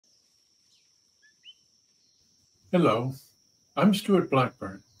Hello, I'm Stewart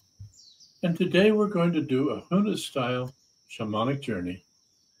Blackburn, and today we're going to do a Huna-style shamanic journey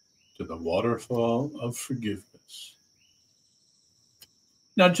to the Waterfall of Forgiveness.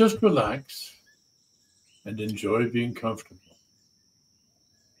 Now just relax and enjoy being comfortable.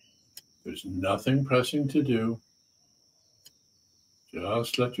 There's nothing pressing to do.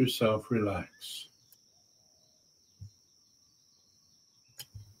 Just let yourself relax.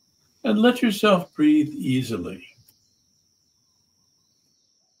 And let yourself breathe easily.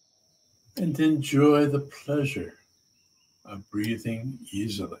 And enjoy the pleasure of breathing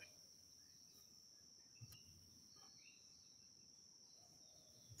easily.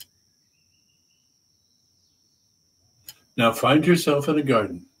 Now find yourself in a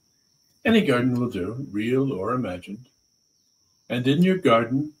garden. Any garden will do, real or imagined. And in your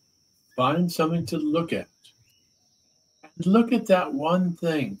garden, find something to look at. And look at that one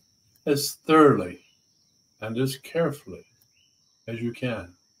thing as thoroughly and as carefully as you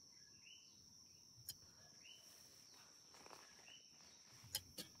can.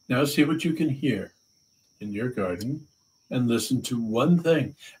 Now see what you can hear in your garden and listen to one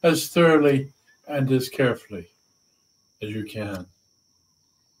thing as thoroughly and as carefully as you can.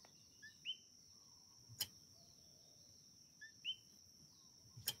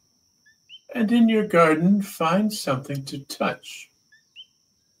 And in your garden, find something to touch.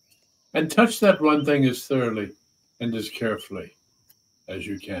 And touch that one thing as thoroughly and as carefully as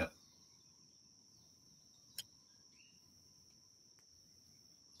you can.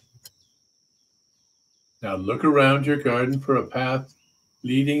 Now look around your garden for a path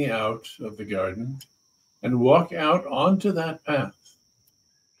leading out of the garden and walk out onto that path.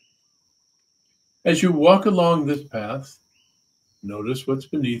 As you walk along this path, notice what's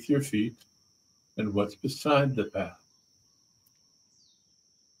beneath your feet and what's beside the path.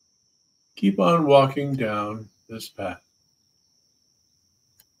 Keep on walking down this path.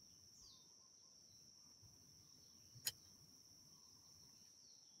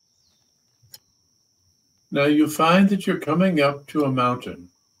 Now you find that you're coming up to a mountain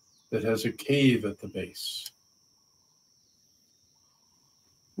that has a cave at the base.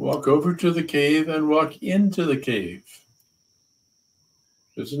 Walk over to the cave and walk into the cave.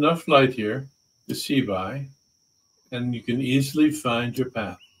 There's enough light here to see by, and you can easily find your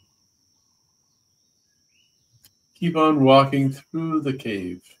path. Keep on walking through the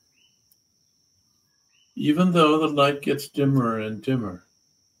cave, even though the light gets dimmer and dimmer.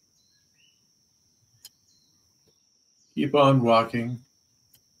 Keep on walking,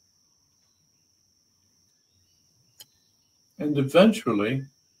 and eventually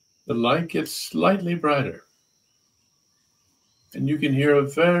the light gets slightly brighter, and you can hear a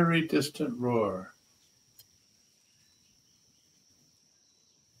very distant roar.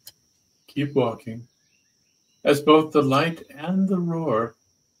 Keep walking as both the light and the roar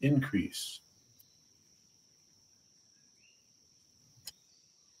increase.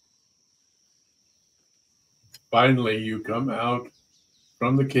 Finally, you come out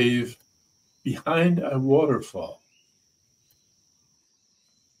from the cave behind a waterfall.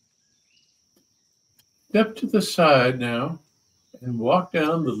 Step to the side now and walk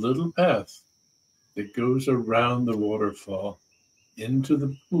down the little path that goes around the waterfall into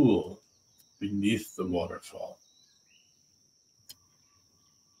the pool beneath the waterfall.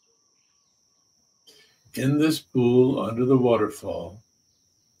 In this pool under the waterfall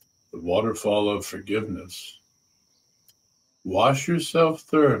of forgiveness, wash yourself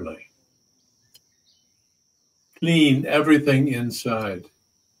thoroughly. Clean everything inside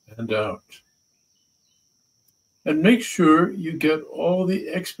and out. And make sure you get all the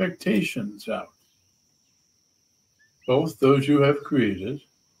expectations out, both those you have created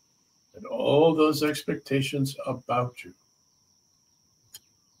and all those expectations about you.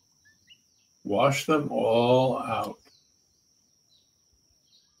 Wash them all out.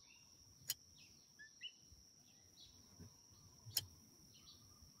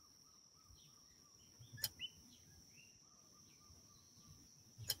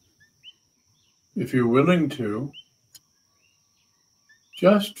 If you're willing to,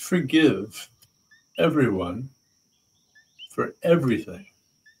 just forgive everyone for everything,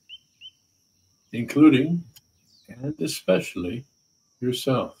 including and especially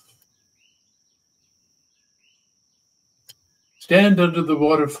yourself. Stand under the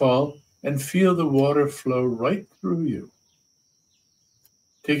waterfall and feel the water flow right through you,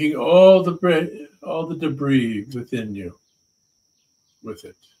 taking all the debris within you with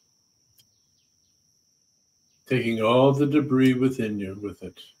it. Taking all the debris within you with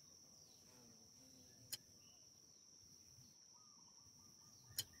it.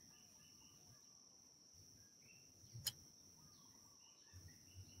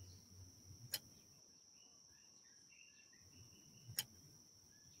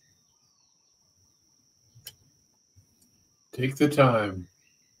 Take the time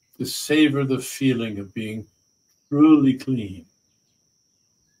to savor the feeling of being truly clean.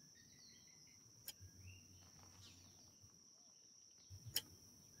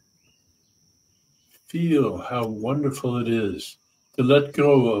 Feel how wonderful it is to let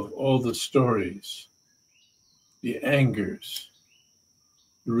go of all the stories, the angers,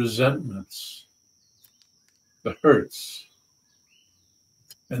 the resentments, the hurts,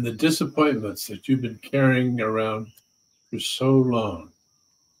 and the disappointments that you've been carrying around for so long.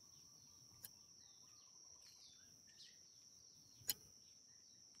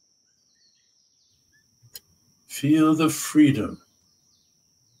 Feel the freedom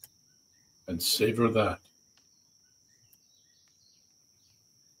and savor that.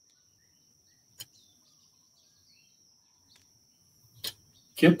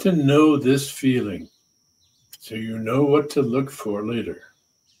 Get to know this feeling so you know what to look for later.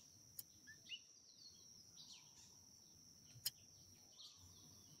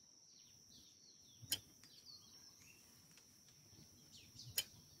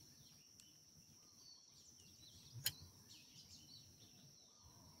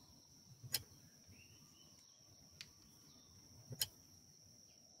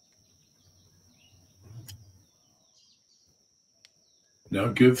 Now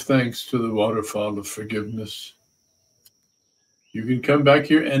give thanks to the waterfall of forgiveness. You can come back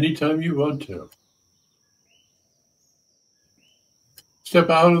here anytime you want to. Step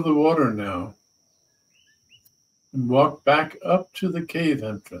out of the water now and walk back up to the cave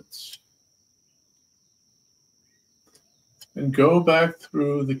entrance. And go back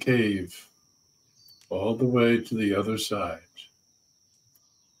through the cave all the way to the other side.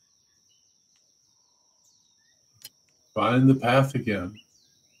 Find the path again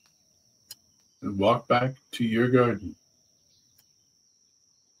and walk back to your garden.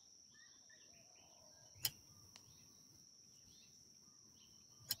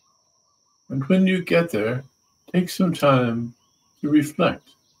 And when you get there, take some time to reflect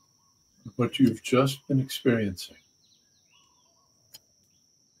on what you've just been experiencing.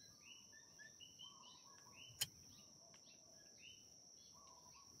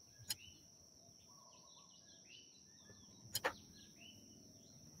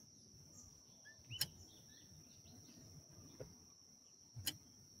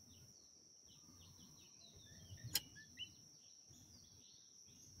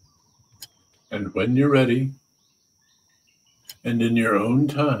 And when you're ready, and in your own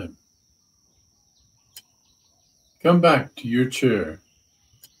time, come back to your chair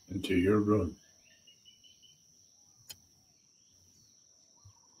and to your room.